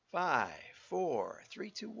Five, four, three,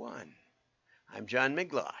 two, one. I'm John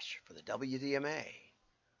Miglosh for the WDMA.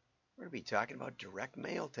 We're going to be talking about direct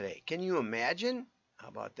mail today. Can you imagine? How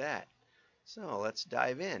about that? So let's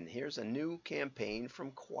dive in. Here's a new campaign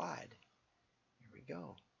from Quad. Here we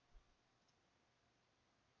go.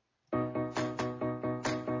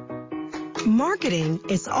 Marketing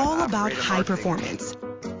is all about high performance.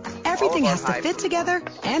 Everything has to fit together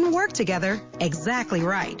and work together exactly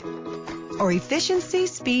right. Or efficiency,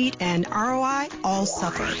 speed, and ROI all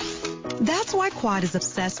suffer. That's why Quad is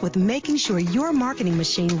obsessed with making sure your marketing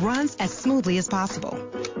machine runs as smoothly as possible.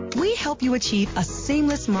 We help you achieve a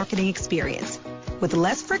seamless marketing experience with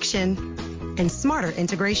less friction and smarter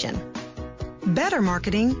integration. Better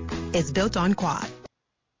marketing is built on Quad.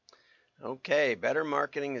 Okay, better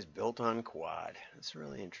marketing is built on Quad. That's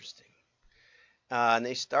really interesting. And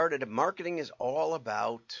they started, marketing is all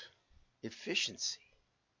about efficiency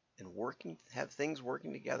and have things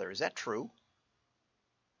working together. Is that true?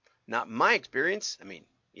 Not in my experience. I mean,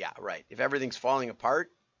 yeah, right. If everything's falling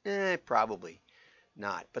apart, probably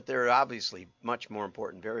not. But there are obviously much more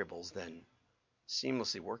important variables than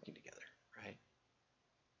seamlessly working together, right?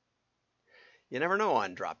 You never know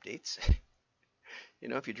on drop dates.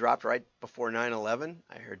 If you dropped right before 9/11,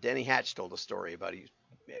 I heard Denny Hatch told a story about he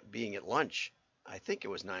being at lunch. I think it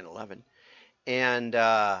was 9/11, and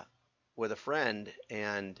with a friend,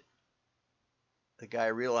 and the guy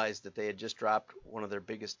realized that they had just dropped one of their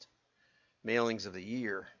biggest mailings of the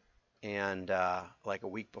year, and like a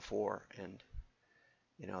week before, and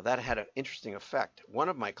that had an interesting effect. One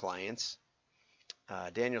of my clients,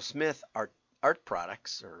 Daniel Smith, art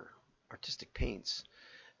products or artistic paints,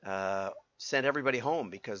 sent everybody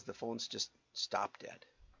home because the phones just stopped dead.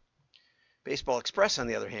 Baseball Express, on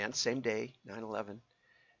the other hand, same day, 9/11,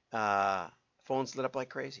 phones lit up like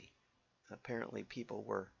crazy. Apparently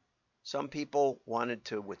some people wanted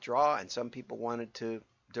to withdraw and some people wanted to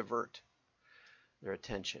divert their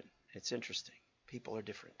attention. It's interesting. People are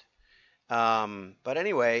different. But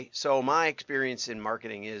anyway, so my experience in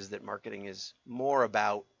marketing is that marketing is more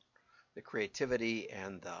about the creativity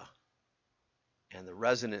and the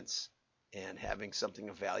resonance and having something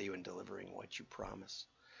of value and delivering what you promise.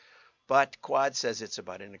 But Quad says it's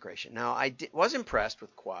about integration. Now, I was impressed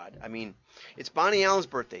with Quad. I mean, it's Bonnie Allen's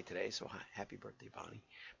birthday today, so happy birthday, Bonnie.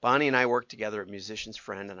 Bonnie and I worked together at Musician's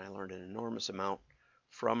Friend, and I learned an enormous amount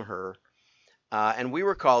from her. And we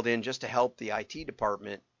were called in just to help the IT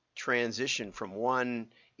department transition from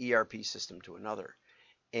one ERP system to another.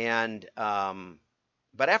 And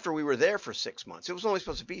but after we were there for 6 months, it was only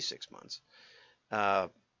supposed to be 6 months.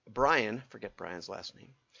 Brian, forget Brian's last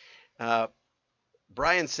name.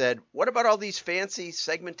 Brian said, "What about all these fancy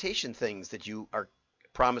segmentation things that you are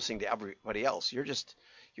promising to everybody else? You're just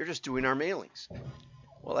doing our mailings."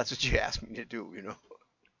 Well, that's what you asked me to do,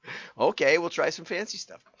 Okay, we'll try some fancy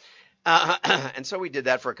stuff. And so we did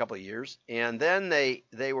that for a couple of years, and then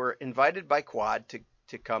they were invited by Quad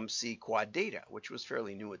to come see Quad Data, which was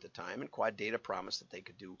fairly new at the time, and Quad Data promised that they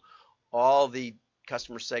could do all the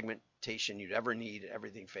customer segmentation you'd ever need,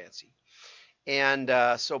 everything fancy. And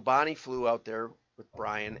so Bonnie flew out there with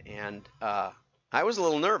Brian, and I was a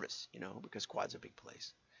little nervous, because Quad's a big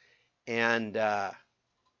place. And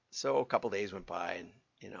so a couple days went by,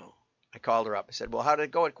 and I called her up. I said, "Well, how did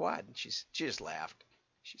it go at Quad?" And she just laughed.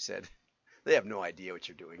 She said, "They have no idea what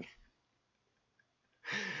you're doing."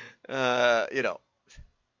 And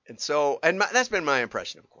so, that's been my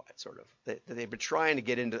impression of Quad, sort of. They've been trying to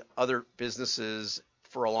get into other businesses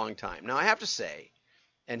for a long time. Now, I have to say,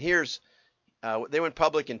 and they went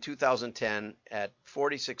public in 2010 at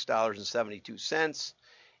 $46.72,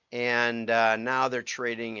 and now they're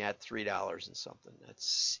trading at $3 and something.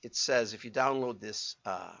 It says if you download this,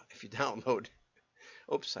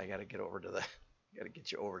 oops, I got to get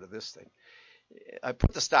you over to this thing. I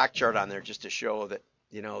put the stock chart on there just to show that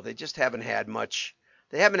they just haven't had much.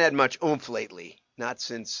 They haven't had much oomph lately, not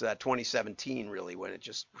since 2017 really, when it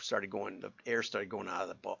just the air started going out of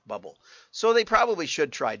the bubble. So they probably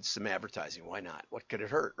should try some advertising. Why not? What could it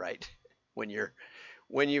hurt, right? When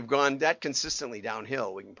you've gone that consistently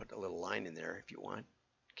downhill, we can put a little line in there if you want,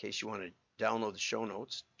 in case you want to download the show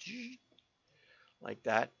notes, like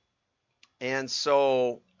that. And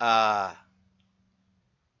so, but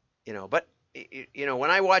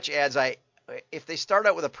when I watch ads, if they start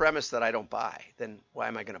out with a premise that I don't buy, then why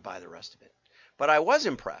am I going to buy the rest of it? But I was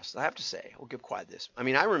impressed, I have to say. I'll give Quad this. I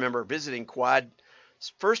mean, I remember visiting Quad's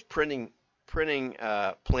first printing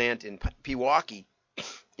plant in Pewaukee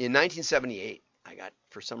in 1978.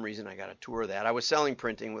 For some reason, I got a tour of that. I was selling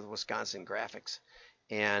printing with Wisconsin Graphics,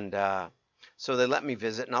 and So they let me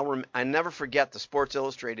visit, and I never forget the Sports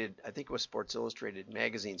Illustrated, I think it was Sports Illustrated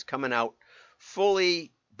magazines coming out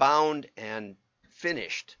fully bound and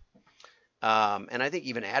finished, and I think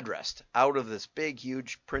even addressed out of this big,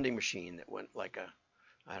 huge printing machine that went like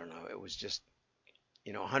I don't know, it was just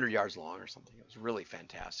 100 yards long or something. It was really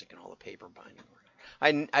fantastic, and all the paper binding work.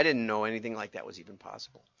 I didn't know anything like that was even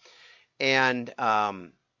possible. And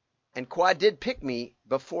Quad did pick me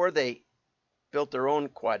before they built their own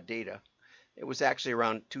Quad Data. It was actually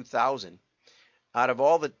around 2000. Out of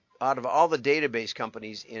all the database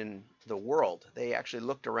companies in the world, they actually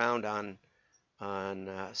looked around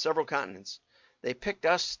on several continents. They picked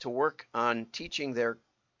us to work on teaching their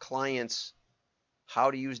clients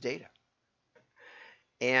how to use data.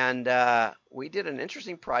 And we did an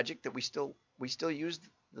interesting project that we still use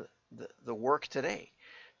the work today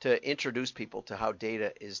to introduce people to how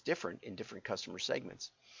data is different in different customer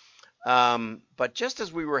segments. But just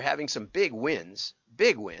as we were having some big wins,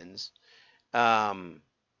 they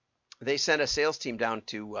sent a sales team down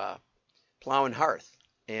to Plow and Hearth.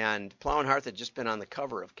 And Plow and Hearth had just been on the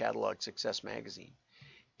cover of Catalog Success magazine.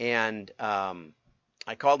 And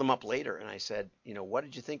I called them up later and I said, what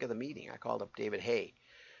did you think of the meeting? I called up David Hay,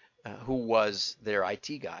 who was their IT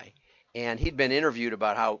guy. And he'd been interviewed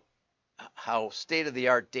about how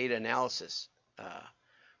state-of-the-art data analysis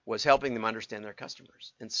was helping them understand their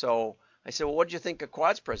customers. And so I said, well, what did you think of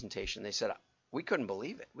Quad's presentation? They said, we couldn't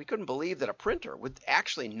believe it. We couldn't believe that a printer with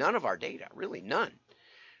actually none of our data, really none,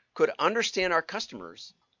 could understand our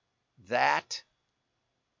customers that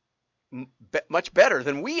much better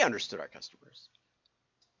than we understood our customers.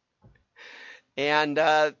 And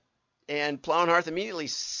Plow and Hearth immediately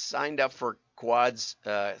signed up for Quad's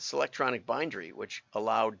Selectronic Bindery, which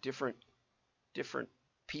allowed different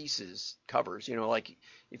pieces, covers. Like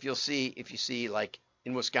if you see like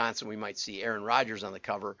in Wisconsin, we might see Aaron Rodgers on the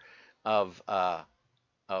cover of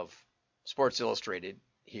Sports Illustrated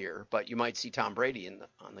here, but you might see Tom Brady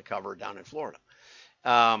on the cover down in Florida,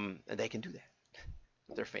 and they can do that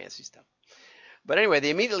with their fancy stuff. But anyway, they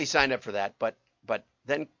immediately signed up for that. But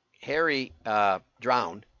then Harry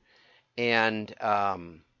drowned, and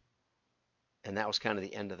that was kind of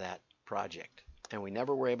the end of that project, and we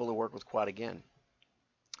never were able to work with Quad again.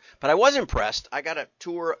 But I was impressed. I got a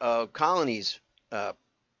tour of Colony's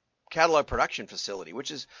catalog production facility,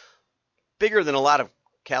 which is bigger than a lot of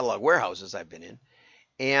catalog warehouses I've been in.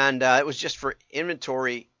 And it was just for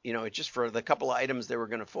inventory, just for the couple of items they were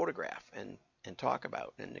going to photograph and talk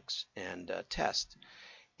about and test.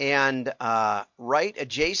 And right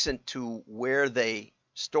adjacent to where they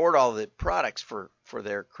stored all the products for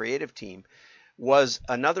their creative team was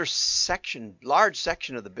another section, large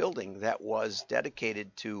section of the building that was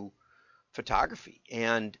dedicated to photography,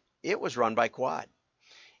 and it was run by Quad.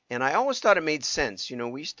 And I always thought it made sense.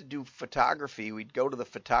 We used to do photography. We'd go to the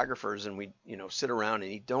photographers and we'd, sit around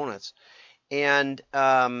and eat donuts and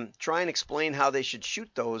try and explain how they should shoot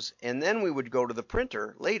those. And then we would go to the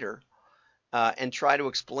printer later and try to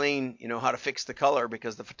explain, how to fix the color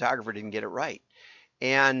because the photographer didn't get it right.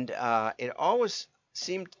 And it always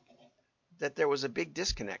seemed that there was a big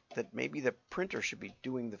disconnect, that maybe the printer should be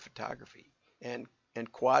doing the photography. And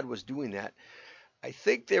Quad was doing that. I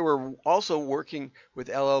think they were also working with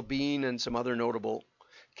LL Bean and some other notable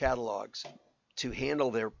catalogs to handle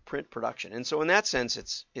their print production. And so in that sense,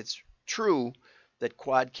 it's true that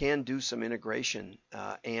Quad can do some integration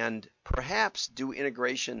and perhaps do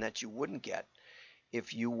integration that you wouldn't get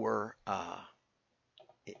if you were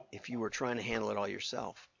trying to handle it all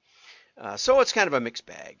yourself. So it's kind of a mixed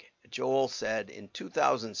bag. Joel said, in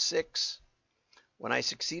 2006, when I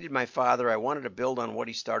succeeded my father, I wanted to build on what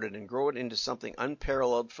he started and grow it into something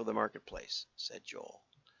unparalleled for the marketplace, said Joel,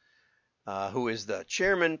 who is the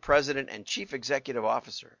chairman, president, and chief executive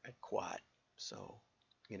officer at Quad. So,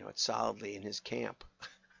 it's solidly in his camp,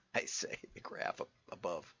 I say, the graph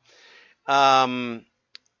above.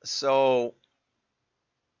 So,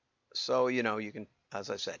 you can, as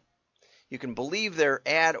I said, you can believe their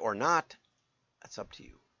ad or not. That's up to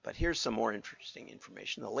you. But here's some more interesting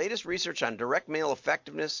information. The latest research on direct mail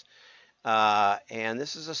effectiveness, and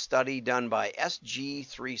this is a study done by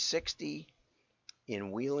SG360 in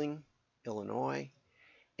Wheeling, Illinois.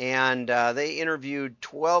 And they interviewed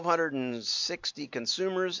 1,260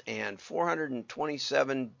 consumers and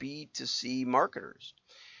 427 B2C marketers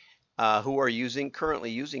who are currently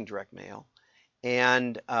using direct mail.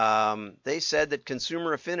 And they said that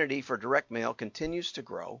consumer affinity for direct mail continues to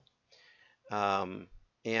grow.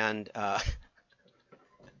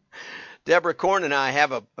 Deborah Korn and I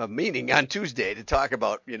have a meeting on Tuesday to talk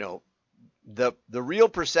about, the real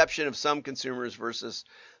perception of some consumers versus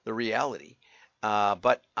the reality.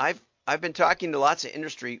 But I've I've been talking to lots of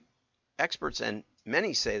industry experts, and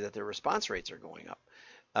many say that their response rates are going up,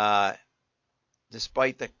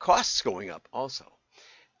 despite the costs going up also.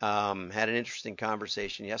 Had an interesting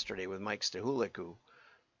conversation yesterday with Mike Stahulik, who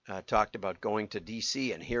talked about going to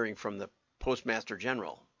D.C. and hearing from the Postmaster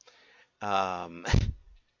General. So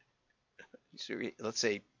let's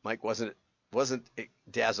say Mike wasn't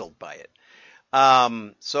dazzled by it.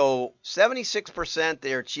 So 76%,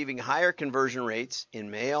 they're achieving higher conversion rates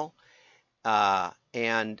in mail,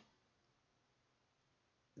 and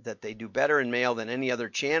that they do better in mail than any other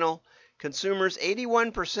channel. Consumers,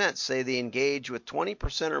 81% say they engage with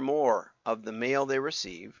 20% or more of the mail they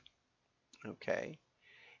receive. Okay.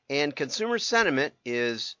 And consumer sentiment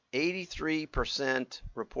is 83%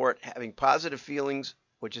 report having positive feelings,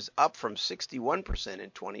 which is up from 61%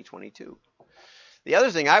 in 2022. The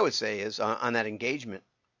other thing I would say is on that engagement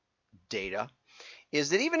data is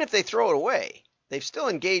that even if they throw it away, they've still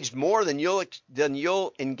engaged more than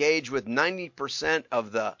you'll engage with 90%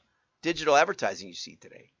 of the digital advertising you see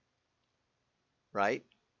today. Right?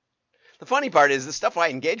 The funny part is the stuff I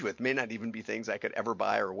engage with may not even be things I could ever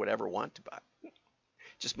buy or would ever want to buy.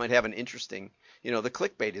 Just might have an interesting, the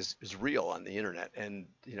clickbait is real on the internet. And,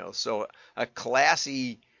 so a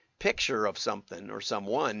classy picture of something or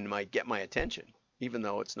someone might get my attention, even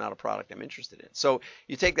though it's not a product I'm interested in. So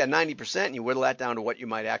you take that 90% and you whittle that down to what you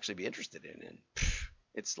might actually be interested in, and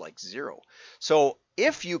it's like zero. So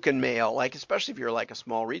if you can mail, like especially if you're like a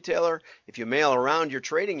small retailer, if you mail around your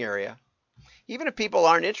trading area, even if people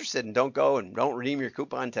aren't interested and don't go and don't redeem your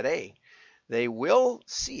coupon today, they will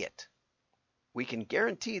see it. We can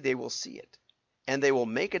guarantee they will see it, and they will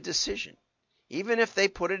make a decision. Even if they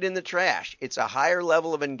put it in the trash, it's a higher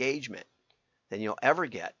level of engagement than you'll ever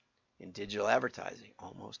get in digital advertising,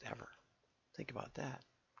 almost ever. Think about that,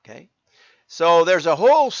 okay? So there's a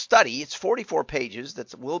whole study, it's 44 pages,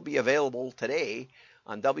 that will be available today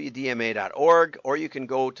on WDMA.org, or you can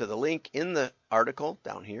go to the link in the article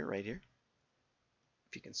down here, right here.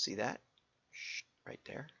 If you can see that, right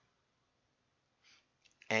there.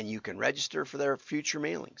 And you can register for their future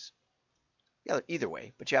mailings. Yeah, either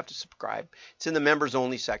way, but you have to subscribe. It's in the members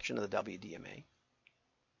only section of the WDMA.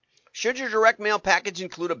 Should your direct mail package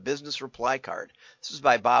include a business reply card? This is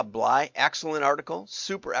by Bob Bly. Excellent article,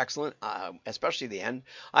 super excellent, especially the end.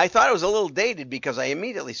 I thought it was a little dated because I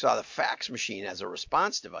immediately saw the fax machine as a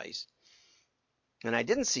response device. And I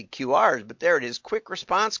didn't see QRs, but there it is, quick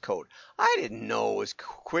response code. I didn't know it was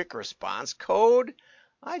quick response code.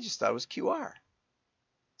 I just thought it was QR.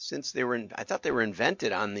 Since I thought they were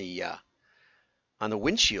invented on the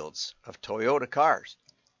windshields of Toyota cars,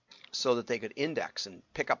 so that they could index and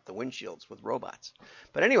pick up the windshields with robots.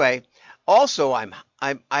 But anyway, also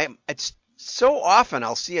it's so often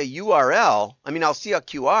I'll see a URL. I'll see a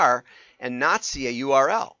QR and not see a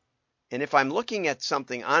URL. And if I'm looking at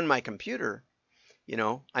something on my computer,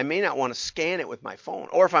 I may not want to scan it with my phone.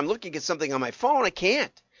 Or if I'm looking at something on my phone, I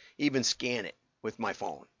can't even scan it with my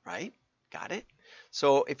phone, right? Got it?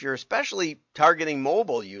 So if you're especially targeting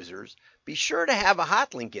mobile users, be sure to have a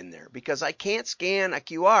hot link in there, because I can't scan a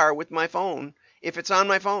QR with my phone if it's on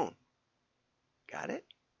my phone. Got it?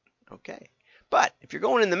 Okay. But if you're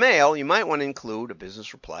going in the mail, you might want to include a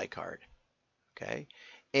business reply card. Okay?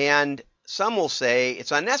 And some will say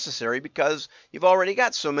it's unnecessary because you've already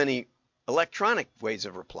got so many electronic ways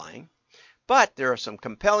of replying. But there are some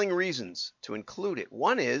compelling reasons to include it.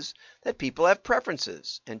 One is that people have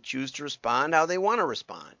preferences and choose to respond how they want to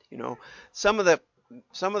respond. Some of the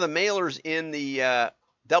mailers in the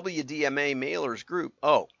WDMA mailers group.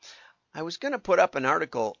 Oh, I was going to put up an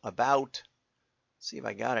article about, see if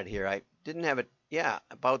I got it here. I didn't have it. Yeah,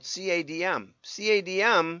 about CADM.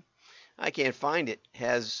 CADM, I can't find it,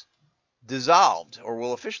 has dissolved, or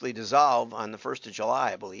will officially dissolve on the 1st of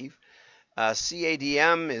July, I believe.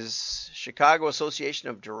 CADM is Chicago Association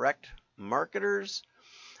of Direct Marketers,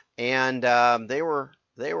 and they were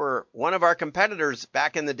one of our competitors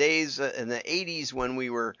back in the days in the 80s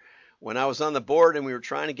when I was on the board and we were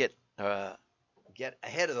trying to get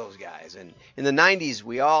ahead of those guys. And in the 90s,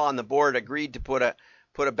 we all on the board agreed to put a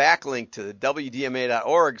backlink to the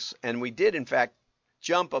WDMA.org, and we did in fact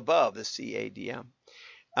jump above the CADM.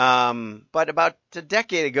 But about a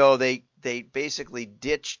decade ago, they basically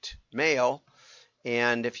ditched mail,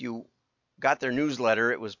 and if you got their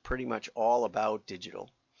newsletter, it was pretty much all about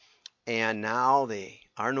digital. And now they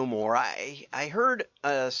are no more. I heard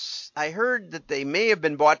that they may have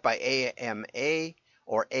been bought by AMA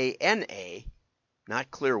or ANA,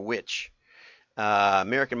 not clear which,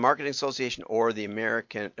 American Marketing Association or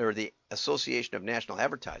the Association of National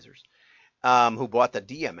Advertisers, who bought the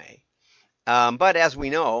DMA. But as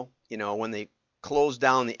we know, when they closed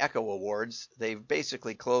down the Echo Awards. They've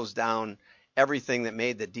basically closed down everything that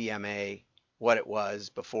made the DMA what it was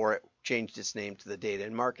before it changed its name to the Data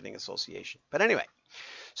and Marketing Association. But anyway,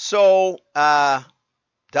 so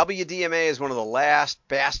WDMA is one of the last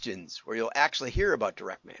bastions where you'll actually hear about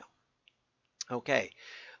direct mail. Okay.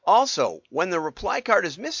 Also, when the reply card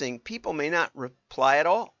is missing, people may not reply at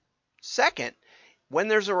all. Second, when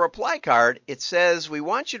there's a reply card, it says we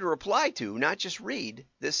want you to reply to, not just read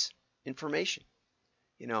this information.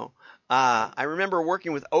 I remember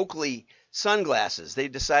working with Oakley Sunglasses. They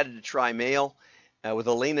decided to try mail with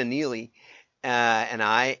Elena Neely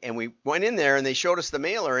and we went in there and they showed us the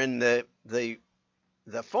mailer, and the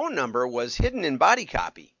phone number was hidden in body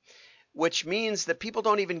copy, which means that people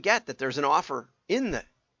don't even get that there's an offer in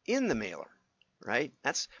the mailer, right?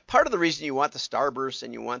 That's part of the reason you want the starburst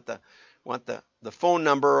and you want the phone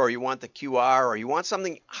number, or you want the QR, or you want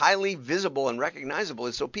something highly visible and recognizable,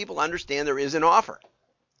 is so people understand there is an offer.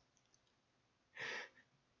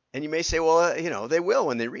 And you may say, well, they will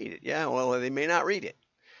when they read it. Yeah, well, they may not read it.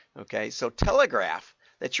 Okay, so telegraph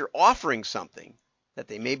that you're offering something that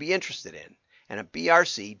they may be interested in, and a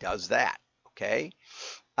BRC does that. Okay,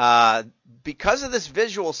 because of this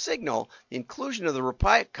visual signal, the inclusion of the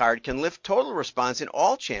reply card can lift total response in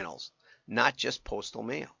all channels, not just postal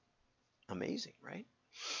mail. Amazing, right?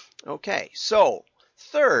 Okay, so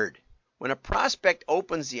third, when a prospect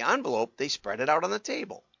opens the envelope, they spread it out on the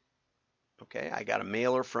table. Okay, I got a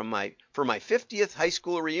mailer for my 50th high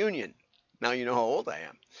school reunion. Now you know how old I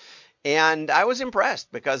am. And I was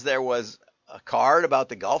impressed because there was a card about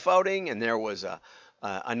the golf outing, and there was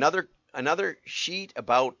another sheet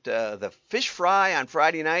about the fish fry on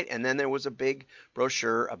Friday night, and then there was a big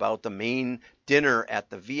brochure about the main dinner at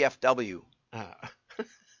the VFW.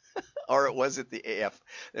 Or it was at the AF,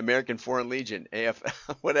 the American Foreign Legion, AF,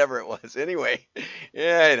 whatever it was. Anyway,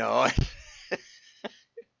 yeah, I know.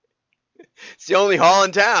 It's the only hall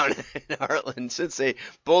in town in Heartland since they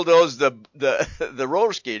bulldozed the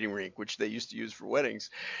roller skating rink, which they used to use for weddings.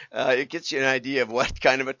 It gets you an idea of what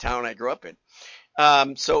kind of a town I grew up in.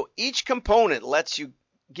 So each component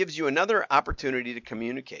gives you another opportunity to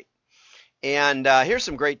communicate. And here's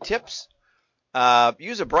some great tips.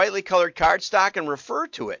 Use a brightly colored cardstock and refer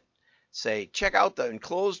to it. Say, check out the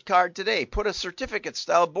enclosed card today. Put a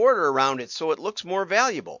certificate-style border around it so it looks more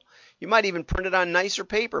valuable. You might even print it on nicer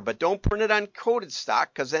paper, but don't print it on coated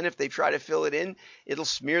stock, because then if they try to fill it in, it'll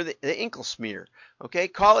smear, the ink will smear. Okay,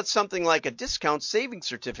 call it something like a discount savings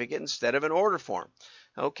certificate instead of an order form.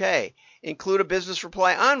 Okay, include a business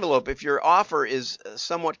reply envelope if your offer is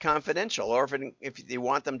somewhat confidential, or if you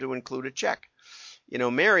want them to include a check.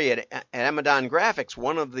 Mary at Amadon Graphics,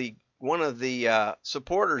 one of the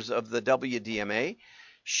supporters of the WDMA,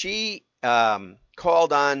 she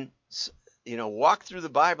called on, walk through the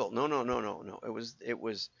Bible. No.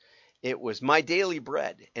 It was My Daily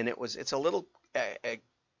Bread, and it's a little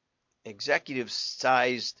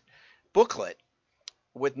executive-sized booklet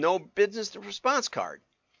with no business response card.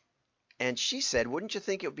 And she said, wouldn't you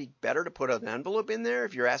think it would be better to put an envelope in there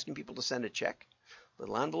if you're asking people to send a check?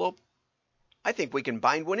 Little envelope. I think we can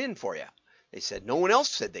bind one in for you. They said no one else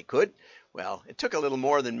said they could. Well, it took a little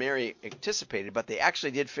more than Mary anticipated, but they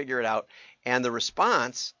actually did figure it out. And the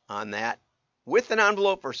response on that, with an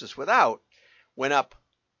envelope versus without, went up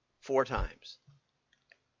 4 times.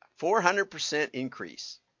 400%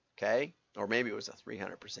 increase. Okay? Or maybe it was a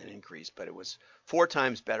 300% increase, but it was 4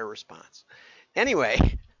 times better response.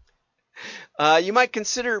 Anyway, you might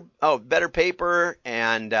consider better paper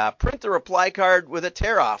and print the reply card with a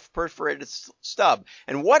tear-off perforated stub.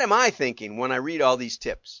 And what am I thinking when I read all these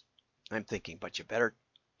tips? I'm thinking, but you better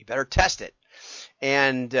test it.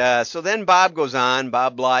 And so then Bob goes on.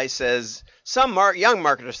 Bob Bly says, some young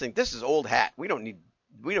marketers think this is old hat. We don't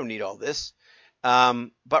need all this.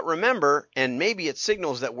 But remember, and maybe it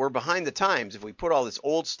signals that we're behind the times if we put all this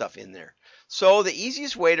old stuff in there. So the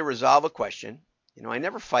easiest way to resolve a question, I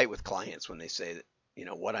never fight with clients when they say that,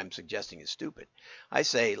 what I'm suggesting is stupid. I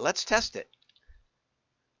say, let's test it.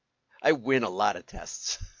 I win a lot of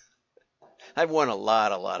tests. I've won a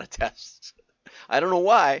lot of tests. I don't know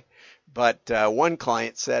why, but one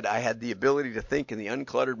client said I had the ability to think in the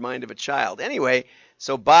uncluttered mind of a child. Anyway,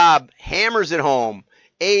 so Bob hammers it home.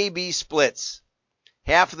 A-B splits.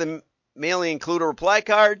 Half of the mailing include a reply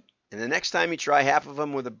card, and the next time you try half of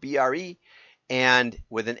them with a BRE. And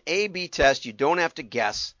with an A-B test, you don't have to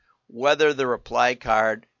guess whether the reply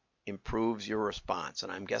card improves your response.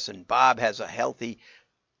 And I'm guessing Bob has a healthy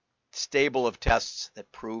stable of tests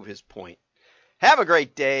that prove his point. Have a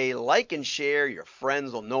great day. Like and share. Your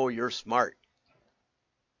friends will know you're smart.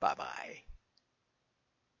 Bye-bye.